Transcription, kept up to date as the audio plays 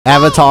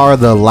Avatar: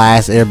 The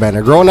Last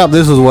Airbender. Growing up,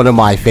 this was one of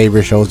my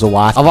favorite shows to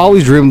watch. I've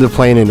always dreamed of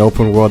playing an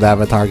open world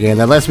Avatar game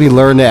that lets me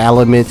learn the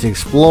elements,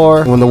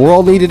 explore. When the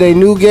world needed a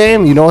new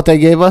game, you know what they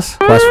gave us?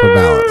 Quest for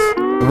Balance.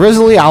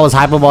 Originally, I was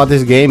hype about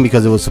this game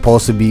because it was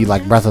supposed to be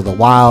like Breath of the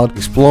Wild,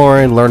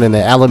 exploring, learning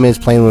the elements,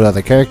 playing with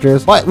other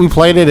characters. But we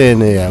played it and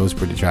yeah, it was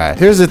pretty trash.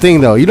 Here's the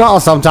thing though, you know how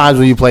sometimes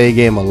when you play a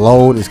game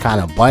alone, it's kind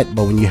of but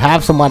when you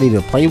have somebody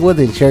to play with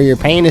and share your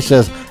pain, it's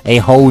just a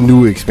whole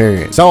new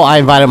experience. So I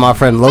invited my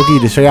friend Loki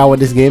to show y'all what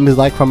this game is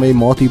like from a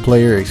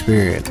multiplayer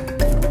experience.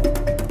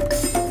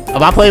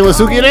 Am I playing with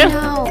Suki then?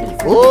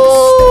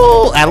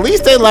 Ooh, at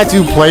least they let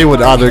you play with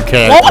other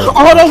characters. Oh,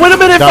 hold on, wait a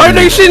minute, Fire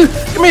Nation.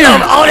 Come here.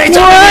 Oh, they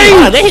took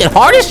me. They hit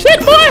hard as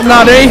shit, boy.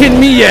 Nah, they ain't hitting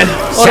me yet.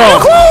 Hold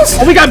on.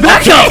 Oh, we got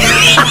backup.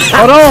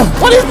 Hold on.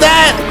 What is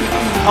that?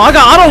 Oh, I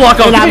got auto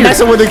lock on. You're not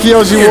messing with the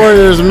Kyoshi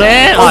Warriors,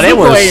 man. Oh, they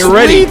were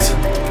ready.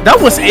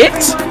 That was it?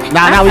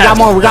 Nah, we got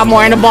more. We got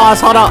more in the boss.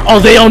 Hold on. Oh,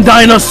 they on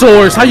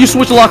dinosaurs. How you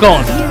switch lock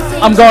on?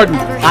 I'm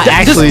guarding.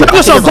 Actually,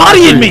 just a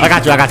body in me. I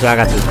got you.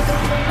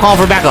 Call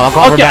for backup.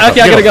 Okay, I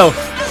gotta go.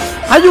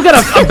 How you got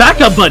a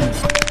backup button?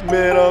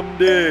 Man, I'm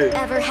dead.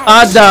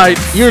 I died.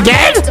 You're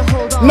dead?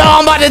 No,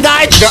 I'm about to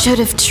die. Should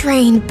have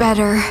trained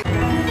better.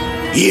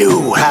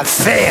 You have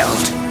failed,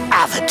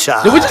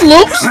 Avatar. Did we just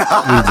lose?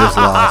 We just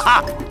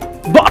lost.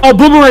 Oh,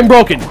 boomerang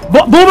broken.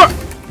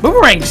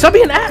 Boomerang, stop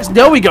being ass.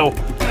 There we go.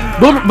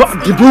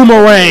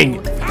 Boomerang.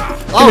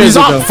 Oh, he's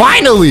up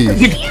finally.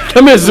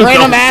 Come here, Zuko.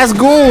 Random ass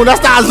goon.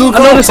 That's not Zuko.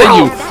 I noticed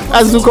you.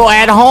 That's Zuko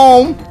at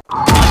home.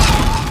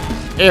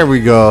 There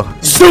we go.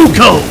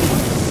 Zuko.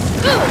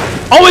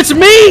 Oh, it's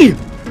me.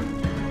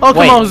 Oh,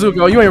 come on,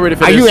 Zuko. You ain't ready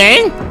for this. Are you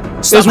Aang?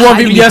 There's one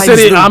people. Yes, it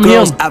is. I'm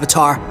him.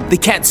 Avatar. They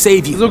can't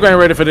save you. Zuko ain't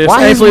ready for this.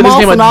 Why I ain't played this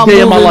game a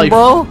day in my life.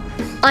 Bro?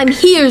 I'm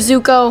here,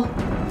 Zuko.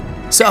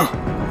 So,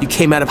 you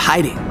came out of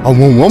hiding.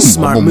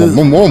 Smart move.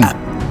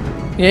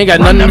 You ain't got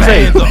nothing to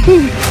say.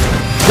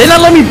 They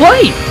not let me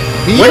play.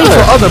 Waiting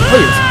for other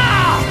players.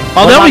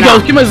 Oh, there we go.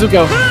 Come on,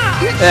 Zuko.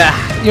 Yeah,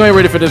 you ain't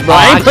ready for this, bro.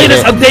 I ain't played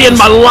this a day in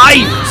my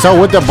life. So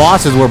with the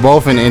bosses, we're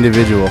both in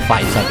individual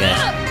fights, I guess.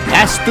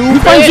 That's stupid. You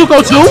fighting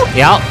Zuko too?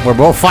 Yep, we're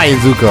both fighting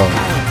Zuko.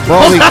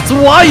 Oh, that's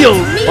wild.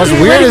 What's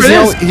weird is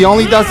he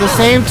only does the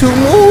same two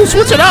moves.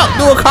 Switch it up.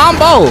 Do a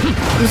combo.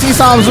 You see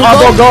something,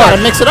 Zuko? You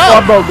gotta mix it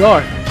up. Oh,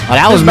 guard. Oh,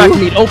 that was his back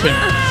meat open.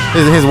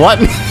 His what?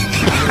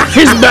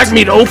 His back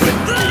meat open.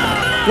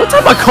 What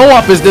type of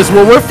co-op is this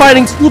where we're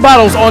fighting two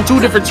battles on two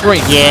different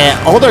screens? Yeah,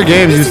 older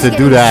games used to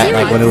do that,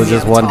 like when it was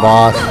just one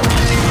boss.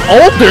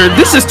 Older?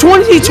 This is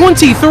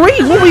 2023.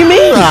 What do you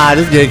mean? Nah,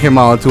 this game came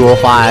out in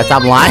 205.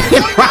 Stop lying.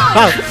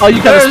 Oh, you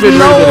gotta spit.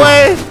 No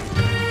way.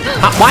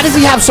 Why does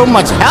he have so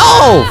much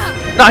health?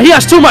 Nah, he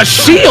has too much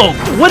shield.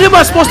 What am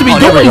I supposed to be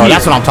doing here?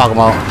 That's what I'm talking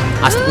about.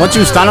 Once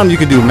you stun him, you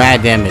can do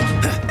mad damage.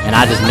 And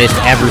I just missed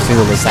every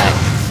single attack.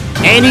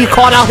 And he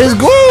caught out his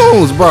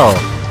goons, bro.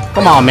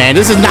 Come on, man.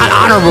 This is not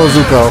honorable,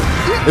 Zuko.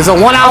 It's a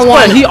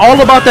one-on-one. He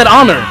all about that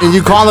honor. And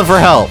you calling for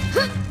help.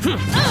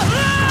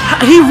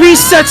 He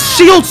resets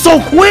shield so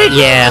quick.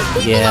 Yeah.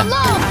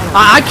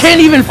 I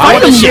can't even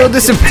fight him. Shield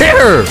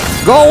disappear.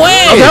 Go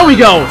away. Oh, there we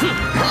go.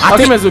 I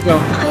think Zuko.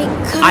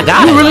 I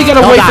died. You really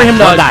gotta wait for him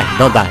to die.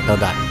 Don't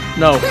die.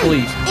 No,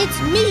 please. It's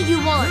me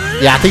you want.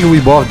 Yeah, I think we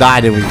both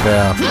died and we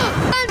fell.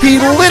 He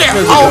lit it.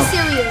 Oh,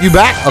 you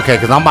back? Okay,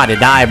 because I'm about to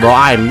die, bro.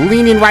 I'm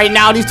leaning right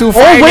now. These two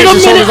Fire Nation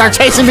soldiers are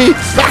chasing me.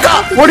 Back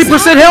up.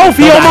 40% health.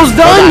 He almost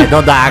done.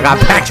 Don't die. I got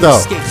packed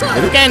up.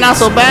 This game not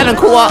so bad and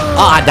cool. Oh,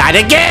 I died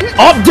again.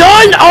 Oh,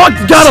 done. Oh,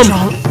 I got him.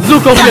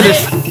 Zuko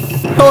finished.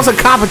 It was a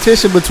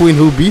competition between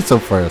who beats him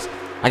first.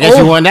 I guess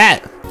you won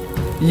that.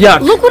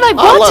 Yuck. Look what I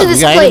brought to this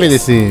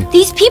place. Scene.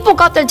 These people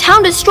got their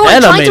town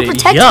destroyed trying to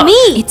protect me.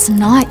 It's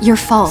not your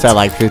fault. Said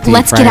like 15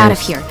 Let's get out of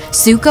here.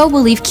 Zuko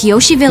will leave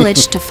Kyoshi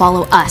Village to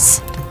follow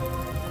us.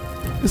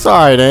 It's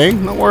alright,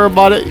 Aang. Don't worry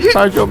about it. You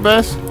tried your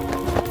best.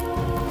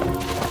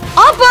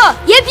 Appa!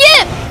 Yip!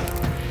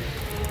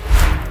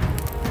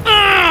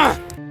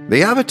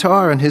 The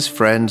Avatar and his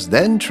friends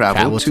then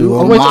traveled to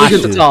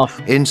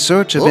Omashu in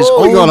search of his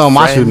old friend.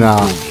 Omashu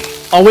now.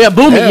 Oh, we have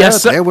Boomy.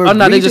 Yes, sir. They were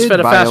they just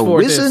fed a by fast a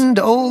forward. wizened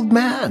old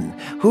man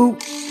who.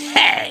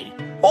 Hey,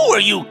 who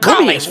are you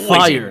calling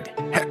fired?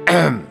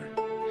 You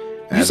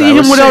As see I him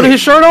was without saying,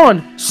 his shirt on?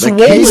 The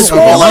king of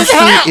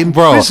Omashu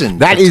Bro, imprisoned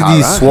that is the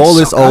Katara swollest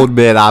and Sokka, old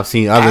man I've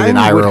seen other than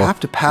and would Iroh have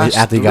to pass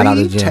after he got out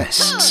of jail.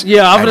 tests.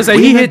 Yeah, I'm gonna and say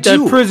he win a hit the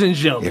duel prison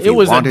jump. if It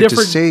was he a wanted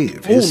different. to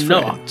save his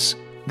friends.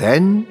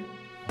 Then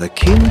the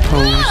king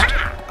posed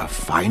a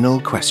final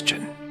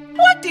question.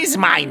 What is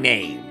my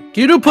name?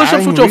 Can you do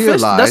push-ups with your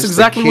fist? That's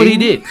exactly what he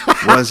did.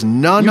 Was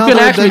none You other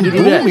can actually than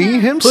do that. Boomy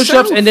himself.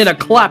 Push-ups and then a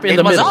clap in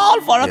the It was middle. all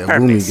for a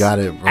purpose. Boomy got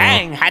it, bro.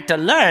 Aang had to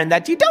learn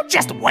that you don't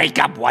just wake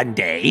up one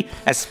day,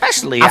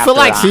 especially I feel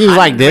like after scenes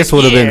like this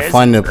would have been 100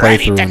 fun to play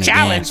ready through to in the game,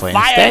 challenge but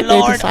Fire instead they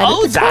Lord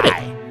decided to cut it.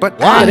 Ozai. But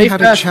Wow, Aang they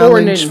had a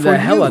fast-forwarded challenge the for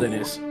hell you. out of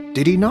this.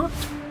 Did he not?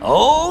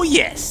 Oh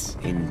yes,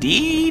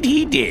 indeed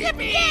he did.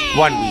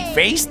 One we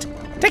faced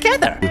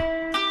together.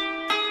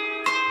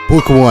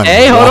 Book 1.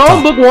 Hey, hold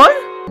on, book 1.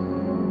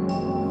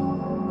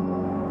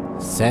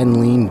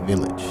 Sanlin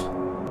Village.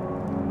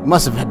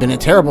 Must have been a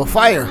terrible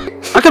fire.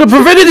 I could have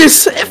prevented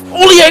this if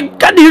only I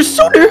got here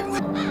sooner.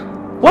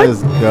 What?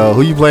 Let's go.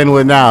 Who you playing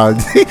with now?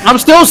 I'm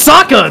still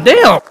Sokka.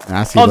 Damn.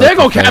 Oh, there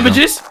go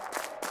cabbages.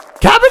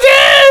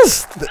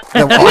 Cabbages!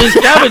 These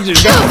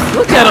cabbages.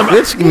 Look at them.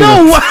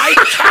 No way.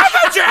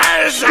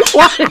 Cabbages!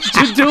 Why did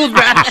you do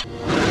that?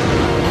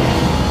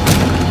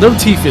 Them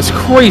teeth is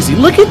crazy.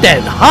 Look at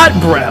that hot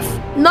breath.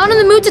 Not in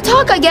the mood to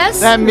talk, I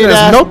guess. That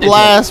mid-ass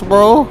blast,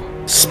 bro.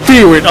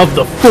 Spirit of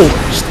the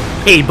forest.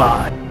 Hey,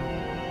 bye.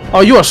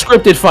 Oh, you a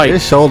scripted fight.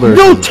 His shoulders.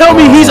 Don't tell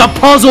me he's a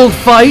puzzled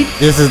fight.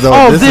 This is the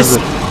this is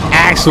an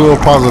actual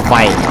puzzle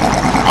fight.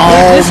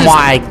 This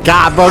my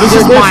god, bro. This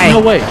is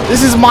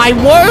my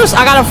worst.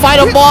 I gotta fight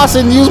a boss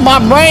and use my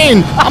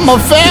brain. I'ma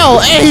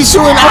fail. And he's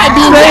shooting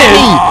I-beam at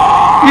me.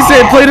 He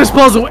said play this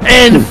puzzle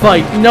and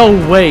fight. No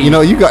way. You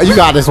know, you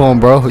got this one,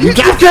 bro. You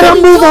gotta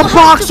move a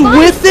box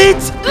with it.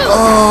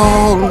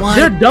 Oh my god.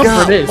 They're dumb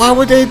for this. Why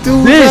would they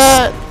do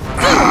that?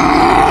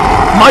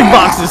 My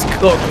box is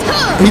cooked.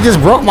 He just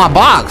broke my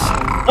box.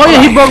 Oh yeah,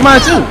 he broke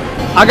mine too.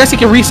 I guess he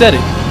can reset it.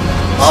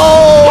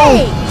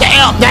 Oh,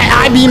 damn! That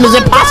I-beam is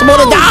impossible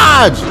to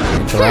dodge.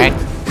 Correct.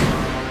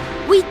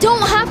 We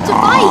don't have to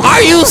fight.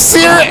 Are you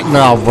serious?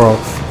 No, bro.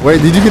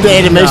 Wait, did you get the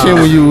animation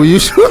when you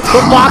shoot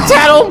the box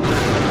at him?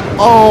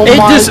 Oh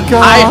my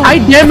god! I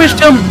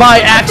damaged him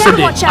by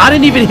accident. I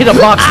didn't even hit a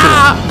box to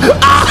him.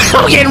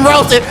 I'm getting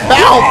roasted.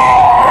 Help!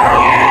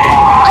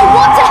 I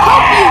want to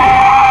help you.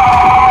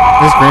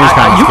 This screen's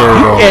kind of scary,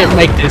 bro. You can't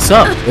make this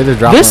up.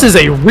 This is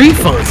a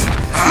refund.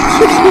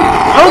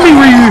 I don't mean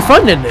we're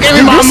refunding this. Give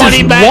me my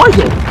money back.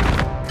 Wild.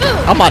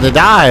 I'm about to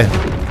die.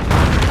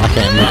 I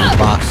can't move this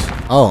box.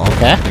 Oh,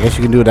 okay. I guess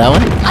you can do it that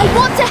way. I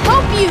want to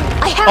help you.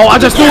 I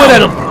just threw it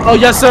at him. Oh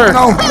yes, sir.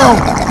 No.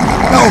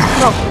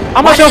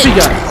 How much health he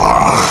got?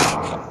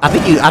 I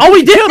think you.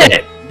 We did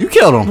that. You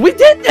killed him. We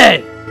did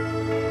that.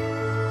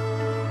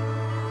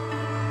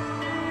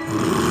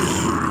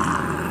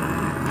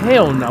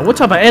 Hell no. What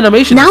type of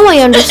animation? Now I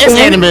understand. It's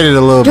animated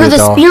a little You're bit, the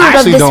though. spirit I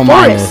actually of this don't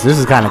mind forest. this. This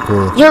is kind of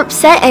cool. You're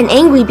upset and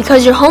angry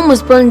because your home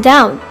was burned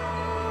down.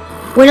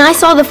 When I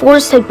saw the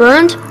forest had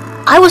burned,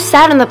 I was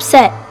sad and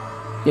upset.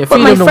 Yeah,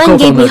 but my friend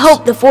gave me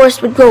hope the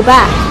forest would grow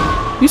back.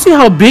 You see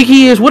how big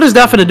he is? What is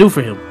that gonna do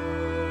for him?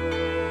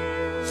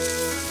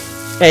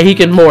 Hey, he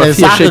can morph. And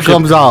Sokka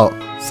comes out.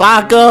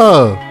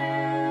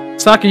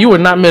 Sokka, you were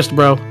not missed,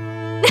 bro.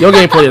 Your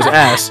gameplay is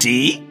ass.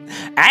 See?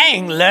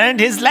 Aang learned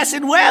his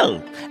lesson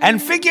well and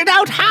figured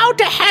out how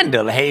to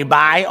handle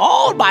Heibai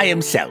all by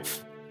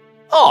himself.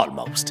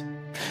 Almost.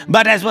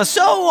 But as was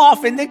so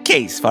often the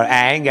case for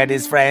Aang and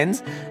his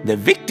friends, the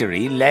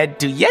victory led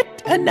to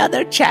yet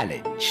another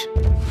challenge.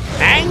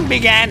 Aang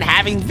began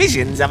having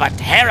visions of a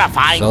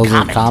terrifying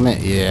comet.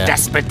 Yeah.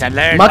 Desperate to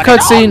learn my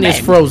cutscene is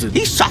frozen.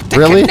 He sought to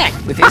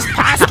connect with his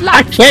past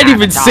life. I can't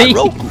even see.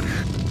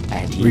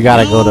 We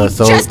gotta go to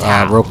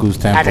Roku's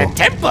temple. At a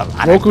temple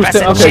on Roku's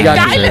temple. Okay, got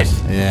you. Island.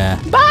 Yeah.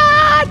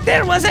 But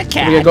there was a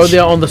catch. We gotta go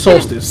there on the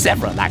solstice.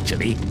 Several,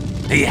 actually.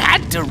 He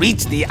had to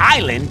reach the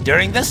island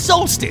during the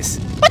solstice,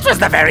 which was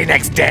the very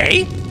next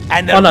day.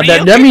 And the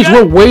that means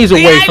we're ways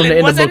away from the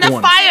end of book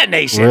one. Fire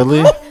Nation.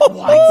 Really?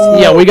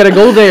 Yeah, we gotta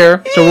go there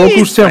to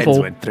Roku's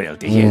temple. Friends were thrilled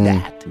to hear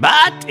that.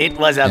 But it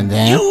was a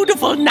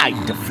beautiful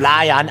night to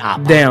fly on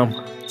Appa. Damn.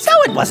 So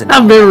it wasn't.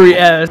 I'm very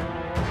ass.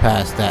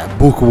 Past that.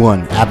 Book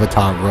 1,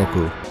 Avatar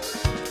Roku.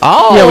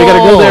 Oh! Yeah, we gotta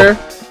go there.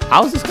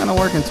 How is this gonna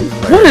work in 2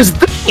 players? What is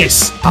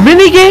this?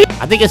 Mini game?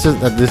 I think it's just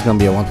this is gonna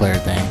be a 1-player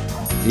thing.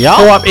 Yeah.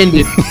 Co-op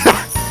ended.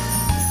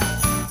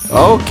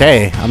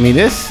 Okay. I mean,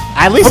 this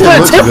at least it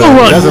looks good.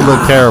 It doesn't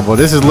look terrible.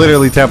 This is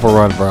literally Temple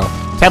Run, bro.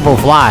 Temple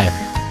Fly.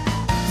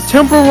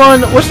 Temple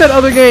Run. What's that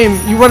other game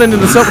you run into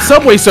the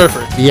Subway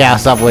Surfer? Yeah,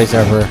 Subway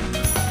Surfer.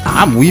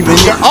 I'm weaving.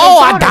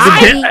 Oh, I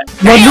died.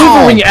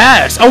 Maneuvering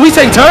ass. Oh, we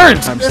take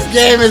turns. This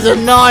game is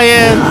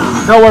annoying.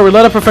 Don't worry.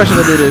 Let a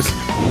professional do this.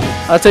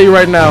 I'll tell you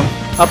right now.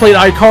 I played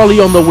iCarly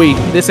on the Wii.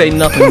 This ain't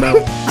nothing, though.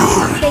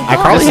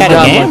 iCarly had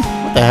a game?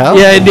 What the hell?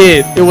 Yeah, it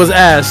did. It was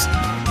ass.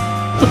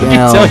 Let me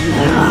tell you.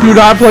 Do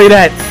not play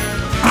that.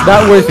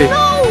 Not worth it.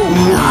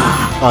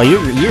 Oh,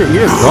 you're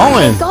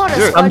growing.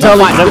 I'm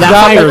telling you, that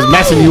fire is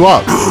messing you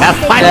up. That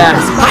fire.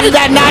 How did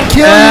that not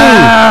kill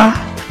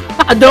you?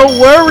 Don't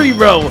worry,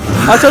 bro.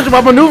 I told you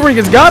my maneuvering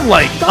is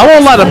godlike. I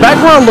won't lie, the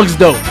background looks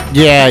dope.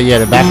 Yeah,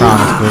 the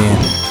background is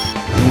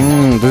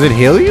clean. Does it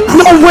heal you?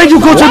 No way, you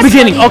go to the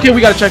beginning. Okay,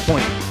 we got a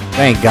checkpoint.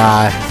 Thank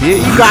God.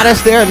 You got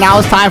us there. Now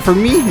it's time for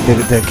me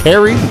to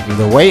carry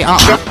the way up.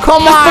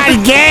 Come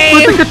on,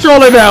 game. Put the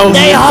controller down.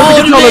 They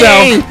hold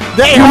me.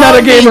 You're not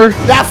a gamer.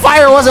 That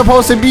fire wasn't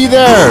supposed to be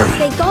there.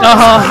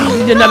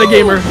 You're not a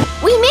gamer.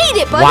 We made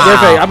it, buddy. Wow.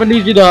 Okay, I'm gonna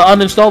need you to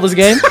uninstall this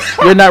game.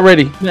 You're not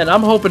ready. Man,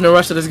 I'm hoping the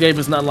rest of this game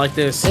is not like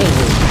this.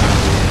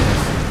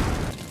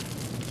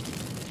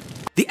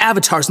 The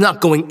Avatar's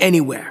not going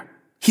anywhere.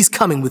 He's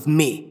coming with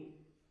me.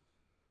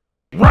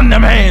 Run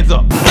them hands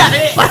up.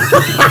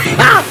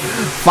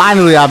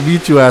 Finally, I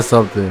beat you at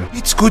something.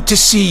 It's good to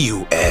see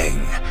you,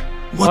 Aang.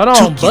 What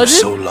took you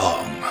so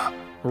long?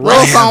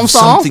 Little song.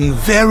 Something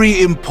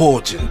very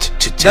important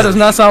to tell That does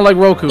not sound like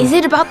Roku. Is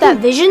it about that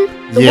vision?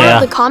 The one Yeah.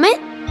 of the comet?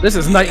 This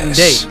is night and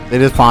day. They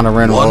just found a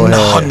random old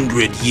head.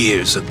 100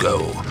 years ago,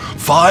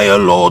 Fire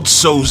Lord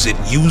Sozin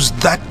used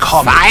that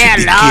comet to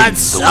begin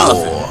the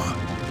war.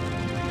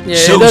 Yeah,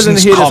 it doesn't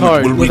Sozin's hit as comet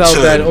hard will without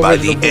that return by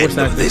the original end voice of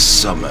acting. this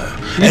summer,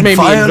 made and me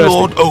Fire invested.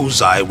 Lord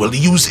Ozai will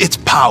use its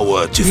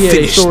power to Yeah,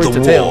 finish story the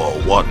to tell. war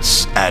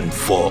once and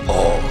for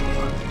all.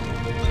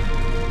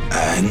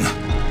 Aang,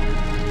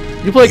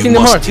 You play you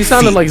Kingdom must Hearts. He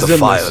sounded like defeat the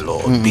Fire Zimless.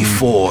 Lord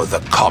before the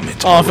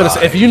comet Oh, arrives.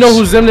 if you know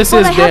who Zimness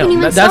Well, is, I haven't damn,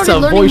 even that's a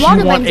started learning voice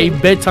you want a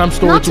waterbending. bedtime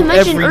story Not to to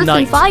mention every earth night.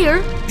 and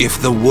fire.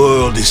 If the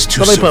world is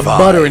to So they put survive,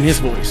 butter in his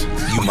voice.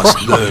 you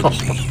must learn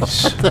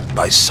these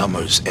by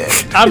summer's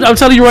end. I'm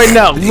telling you right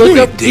now, look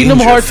up Kingdom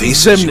danger Hearts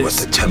faces you at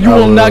Zimness. the temple. You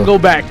will not go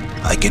back.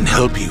 I can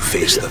help you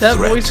face the That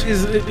threat, voice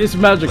is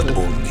magical. but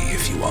only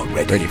if you are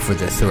ready. Ready for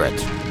the threat.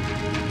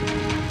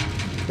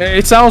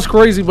 It sounds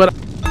crazy, but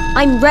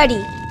I'm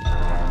ready.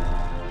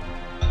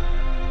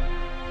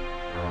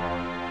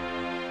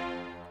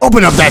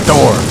 Open up that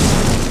door.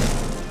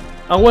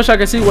 I wish I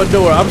could see what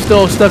door. I'm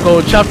still stuck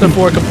on chapter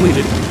 4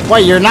 completed.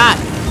 Wait, you're not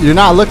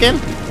looking?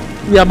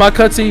 Yeah, my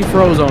cutscene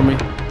froze on me.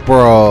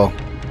 Bro.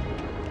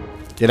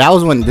 Yeah,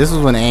 this was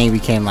when Aang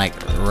became like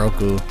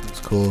Roku. It's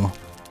cool.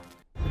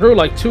 For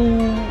like 2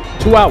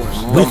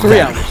 hours. No, 3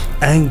 hours.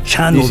 Aang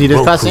channeled see this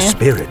Roku's cutscene?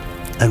 spirit,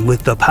 and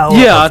with the power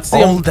Yeah, I of see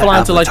him all the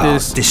flying to, like,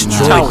 avatars, this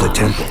destroyed tower. the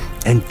temple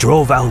and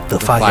drove out the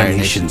Fire Fire Nation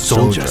Nation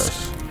soldiers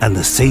soldiers. and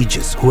the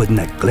sages who had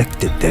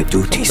neglected their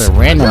duties. It's a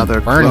random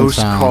Another burning close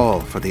sound. call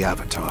for the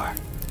Avatar.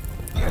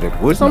 Yet it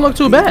would Doesn't not look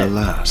too be bad. the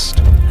last.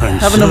 And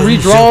Having them soon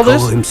redraw all Zuko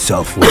this?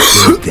 himself would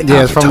build the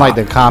Yeah, it's from like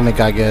the Avatar, comic,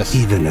 I guess.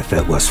 even if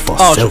it was for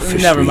Oh,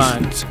 selfish never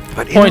mind. reasons.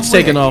 But in Points a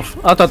way, taken off.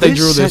 I thought they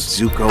drew set this.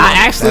 Zuko I on a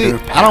actually,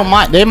 better I don't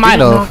mind. They might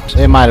have.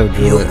 They might have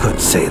drew You it. could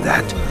say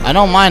that. I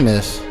don't mind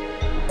this.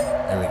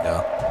 There we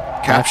go.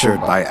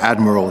 Captured by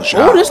Admiral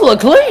Zhao, Oh, this look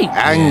clean.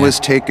 Aang was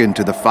taken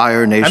to the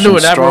Fire I Nation knew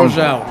it. Admiral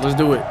stronghold. Zhao. Let's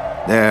do it.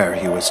 There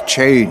he was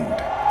chained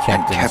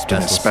and Kept kept in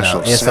a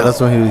special Yeah, so cell. that's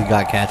when he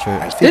got captured.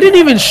 as They he didn't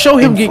even show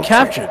him get infiltrated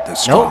captured. the Nope.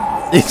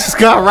 stronghold. He just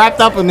got wrapped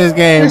up in this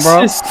game, This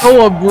bro. is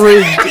so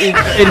abridged.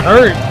 It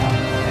hurt.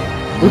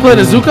 We played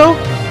a Zuko?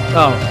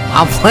 Oh.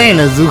 I'm playing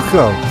a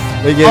Zuko.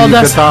 They gave Oh, you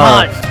that's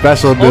Katara hot.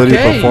 special ability to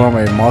Okay. perform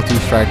a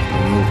multi-strike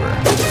maneuver.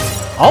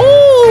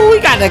 Oh, we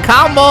got the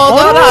combos.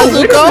 Hold on,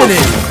 wait a Zuko.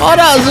 minute. Hold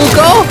on,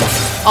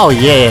 Zuko. Oh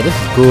yeah, this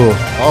is cool.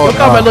 Oh, Look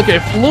how I look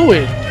at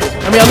fluid.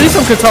 I mean, at least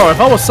I'm Katara. If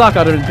I was Sokka,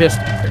 I'd have been pissed.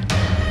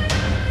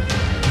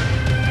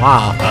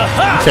 wow.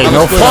 You take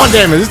no fall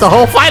damage. This is the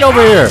whole fight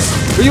over here.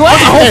 Where you at?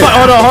 The whole fight.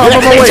 Hold on, hold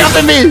on, They wait.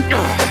 jumping me.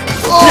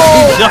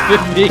 He's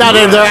jumping me. Nah,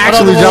 they're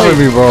actually jumping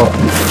me, bro.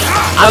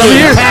 I'm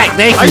here. Pack,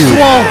 thank I you.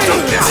 swung.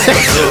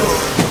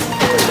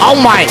 Oh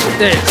my.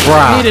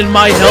 Bruh. Needed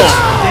my help.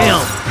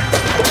 Damn.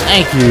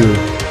 Thank you.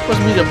 Supposed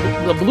to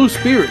be the blue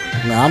spirit.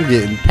 Nah, I'm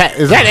getting packed.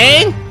 Is that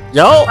Aang?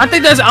 Yo. I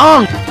think that's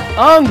Aang.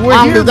 Aang, we're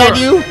here. Is that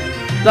bro. you?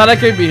 No, that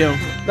can't be him.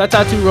 That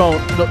tattoo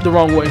the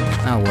wrong way.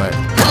 Now what?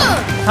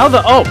 How the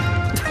I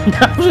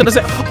was gonna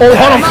say. Oh,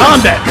 hold on,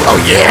 combat. Oh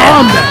yeah.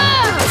 Combat.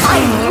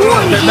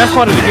 That's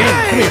part of the game.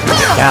 Come here.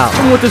 Yeah.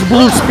 Tell me what this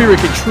blue spirit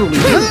can truly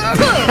do.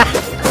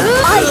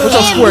 What's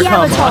your square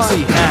combo? I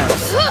see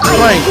halves.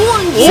 Triangle.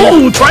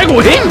 Oh, triangle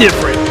hitting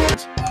different.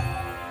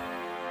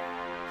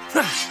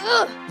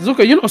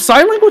 Zuko, you know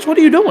sign language? What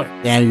are you doing?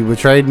 Damn, you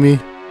betrayed me.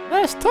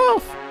 That's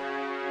tough.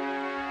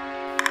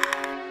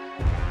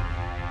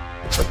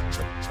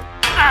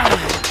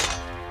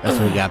 That's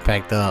when we got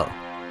packed up.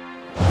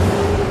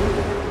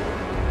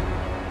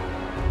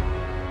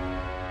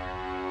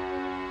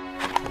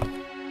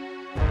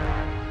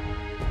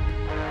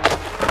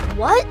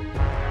 What?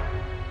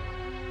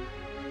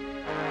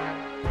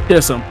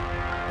 Kiss him.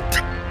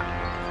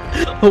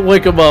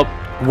 Wake him up.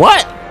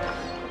 What?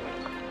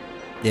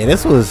 Yeah,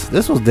 this was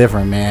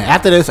different, man.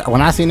 After this,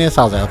 when I seen this,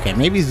 I was like, okay,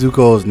 maybe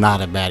Zuko is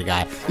not a bad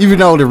guy. Even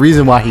though the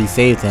reason why he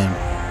saved him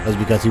was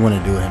because he wanted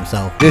to do it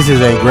himself. This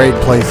is a great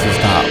place to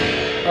stop.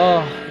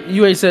 Oh,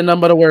 you ain't said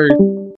nothing but a word.